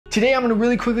Today I'm gonna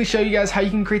really quickly show you guys how you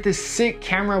can create this sick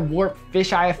camera warp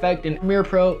fisheye effect in Premiere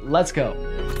Pro. Let's go.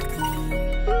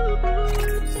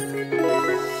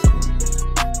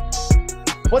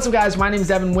 What's up guys, my name is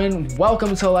Devinhuynh.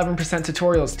 Welcome to 11%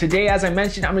 Tutorials. Today, as I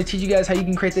mentioned, I'm gonna teach you guys how you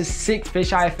can create this sick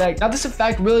fisheye effect. Now this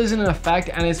effect really isn't an effect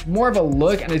and it's more of a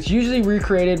look, and it's usually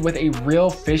recreated with a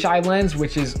real fisheye lens,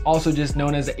 which is also just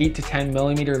known as an 8 to 10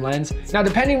 millimeter lens. Now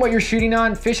depending what you're shooting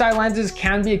on, fisheye lenses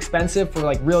can be expensive for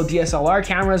like real DSLR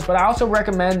cameras, but I also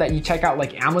recommend that you check out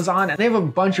like Amazon, and they have a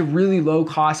bunch of really low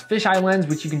cost fisheye lens,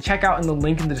 which you can check out in the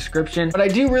link in the description. But I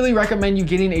do really recommend you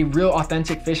getting a real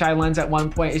authentic fisheye lens at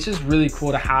one point. It's just really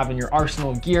cool to have in your arsenal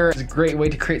of gear. It's a great way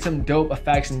to create some dope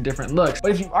effects and different looks.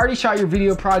 But if you've already shot your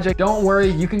video project, don't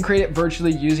worry, you can create it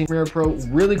virtually using Premiere Pro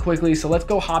really quickly. So let's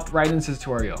go hop right into the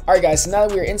tutorial. All right guys, so now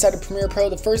that we're inside of Premiere Pro,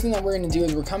 the first thing that we're going to do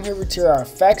is we're come here to our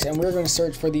effects, and we're going to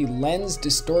search for the lens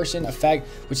distortion effect,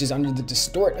 which is under the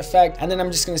distort effect. And then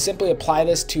I'm just going to simply apply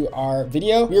this to our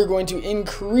video. We are going to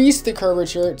increase the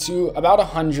curvature to about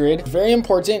 100. Very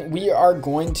important, we are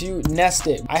going to nest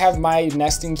it. I have my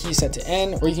nesting key set to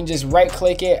N, or you can just right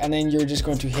click it and then you're just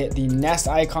going to hit the nest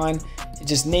icon.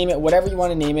 Just name it whatever you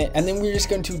want to name it, and then we're just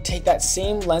going to take that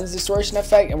same lens distortion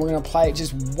effect and we're going to apply it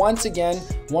just once again,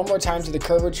 one more time to the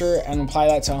curvature, and apply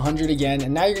that to 100 again.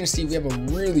 And now you're going to see we have a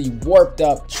really warped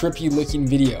up, trippy looking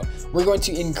video. We're going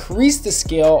to increase the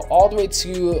scale all the way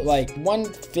to like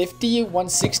 150,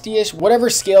 160-ish, whatever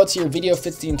scale to your video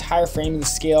fits the entire frame of the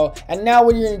scale. And now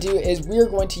what you're going to do is we're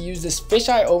going to use this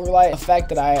fisheye overlay effect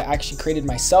that I actually created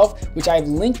myself, which I've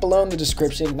linked below in the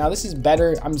description. Now this is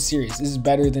better, I'm serious, this is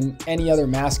better than any other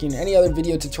masking, any other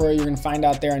video tutorial you're gonna find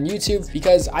out there on YouTube,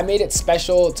 because I made it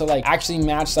special to like actually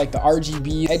match like the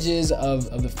RGB edges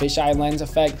of the fisheye lens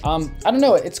effect. I don't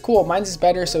know, it's cool. Mine's is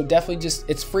better, so definitely just,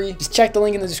 it's free. Just check the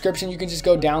link in the description. You can just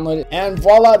go download it, and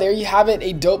voila, there you have it,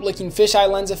 a dope looking fisheye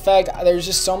lens effect. There's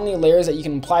just so many layers that you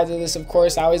can apply to this. Of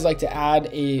course, I always like to add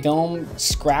a film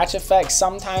scratch effect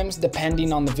sometimes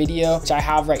depending on the video, which I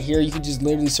have right here. You could just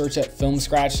literally search up film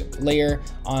scratch layer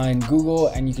on Google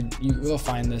and you will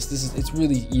find this. It's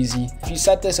really easy. If you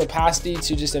set this opacity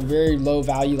to just a very low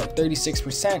value, like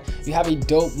 36%, you have a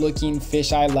dope looking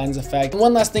fisheye lens effect. And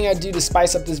one last thing I do to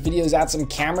spice up this video is add some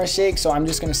camera shake. So I'm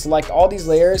just going to select all these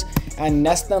layers and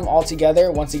nest them all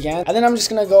together once again. And then I'm just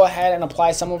going to go ahead and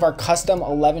apply some of our custom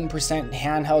 11%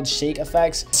 handheld shake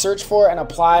effects. Search for and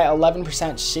apply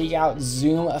 11% shake out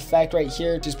zoom effect right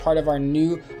here, which is part of our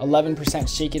new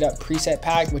 11% shake it up preset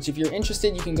pack, which if you're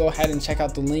interested, you can go ahead and check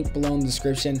out the link below in the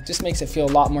description. Just makes it feel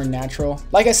a lot more natural.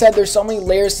 Like I said, there's so many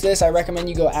layers to this. I recommend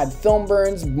you go add film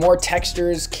burns, more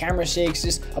textures, camera shakes,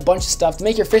 just a bunch of stuff to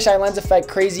make your fisheye lens effect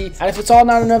crazy. And if it's all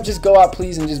not enough, just go out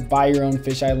please and just buy your own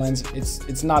fisheye lens.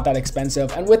 It's not that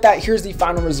expensive. And with that, here's the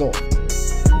final result.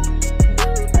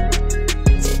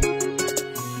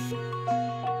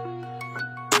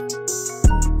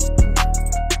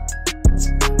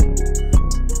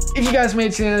 If you guys made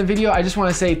it to the end of the video, I just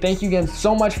want to say thank you again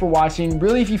so much for watching.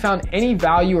 Really, if you found any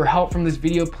value or help from this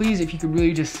video, please, if you could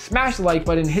really just smash the like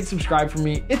button, hit subscribe for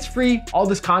me. It's free. All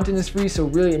this content is free, so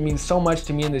really it means so much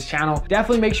to me in this channel.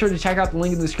 Definitely make sure to check out the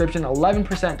link in the description,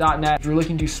 11%.net, if you're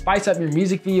looking to spice up your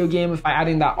music video game by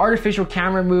adding that artificial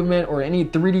camera movement or any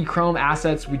 3D chrome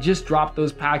assets. We just dropped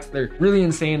those packs. They're really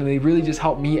insane and they really just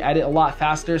help me edit a lot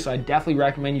faster, so I definitely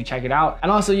recommend you check it out.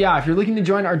 And also, yeah, if you're looking to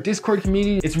join our Discord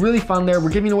community, it's really fun there. We're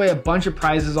giving away a bunch of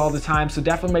prizes all the time, so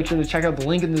definitely make sure to check out the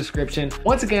link in the description.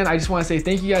 Once again, I just want to say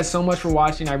thank you guys so much for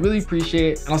watching. I really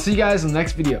appreciate it, and I'll see you guys in the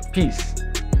next video. Peace.